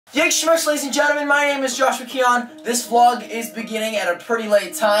Yikes, ladies and gentlemen, my name is Joshua Kyan. This vlog is beginning at a pretty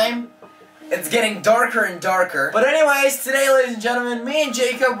late time. It's getting darker and darker. But anyways, today, ladies and gentlemen, me and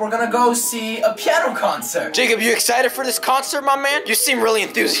Jacob, we're gonna go see a piano concert. Jacob, you excited for this concert, my man? You seem really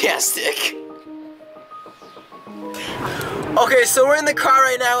enthusiastic. Okay, so we're in the car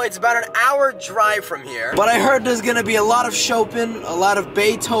right now. It's about an hour drive from here. But I heard there's gonna be a lot of Chopin, a lot of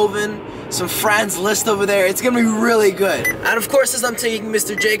Beethoven, some Franz Liszt over there. It's gonna be really good. And of course, as I'm taking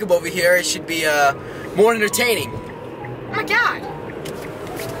Mr. Jacob over here, it should be more entertaining. Oh my god!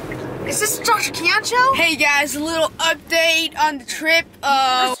 Is this the Joshua Kyan show? Hey guys, a little update on the trip.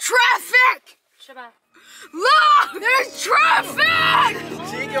 There's traffic! Shut up. Look! There's traffic!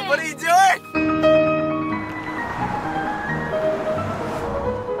 Jacob, what are you doing?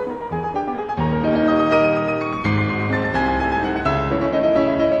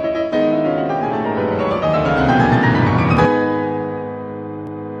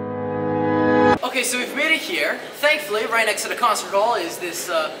 Okay, so we've made it here. Thankfully, right next to the concert hall is this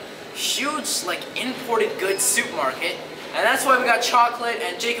huge, like, imported goods supermarket. And that's why we got chocolate,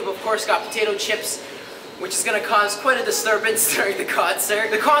 and Jacob, of course, got potato chips, which is gonna cause quite a disturbance during the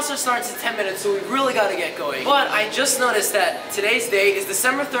concert. The concert starts in 10 minutes, so we really gotta get going. But I just noticed that today's date is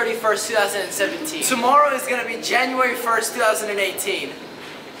December 31st, 2017. Tomorrow is gonna be January 1st, 2018.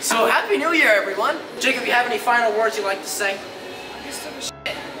 So Happy New Year, everyone. Jacob, you have any final words you'd like to say? Just took a shit.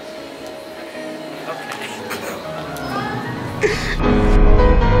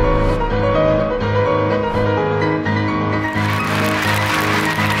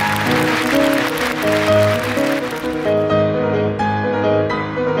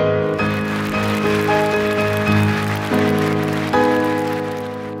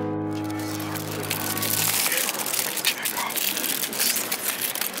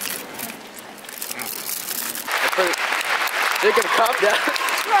 Jacob, calm down.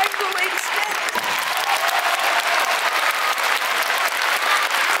 Trying to lay stick.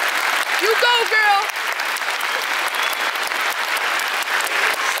 You go, girl!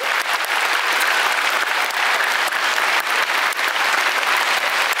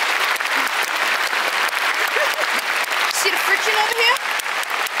 See the friction over here?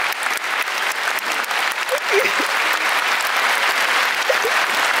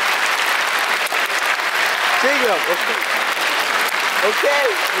 Jacob, okay,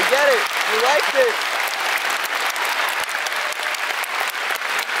 we get it. We like this.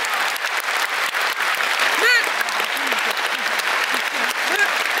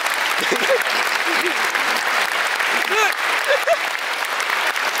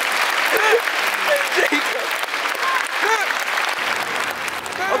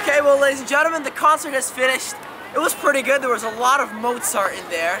 Okay, well, ladies and gentlemen, the concert has finished. It was pretty good. There was a lot of Mozart in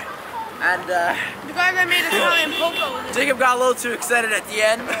there. And The guy that made Italian polka. Jacob got a little too excited at the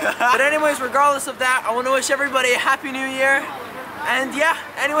end. But anyways, regardless of that, I want to wish everybody a Happy New Year. And yeah,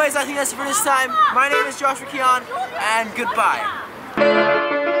 anyways, I think that's it for this time. My name is Joshua Kyan, and goodbye.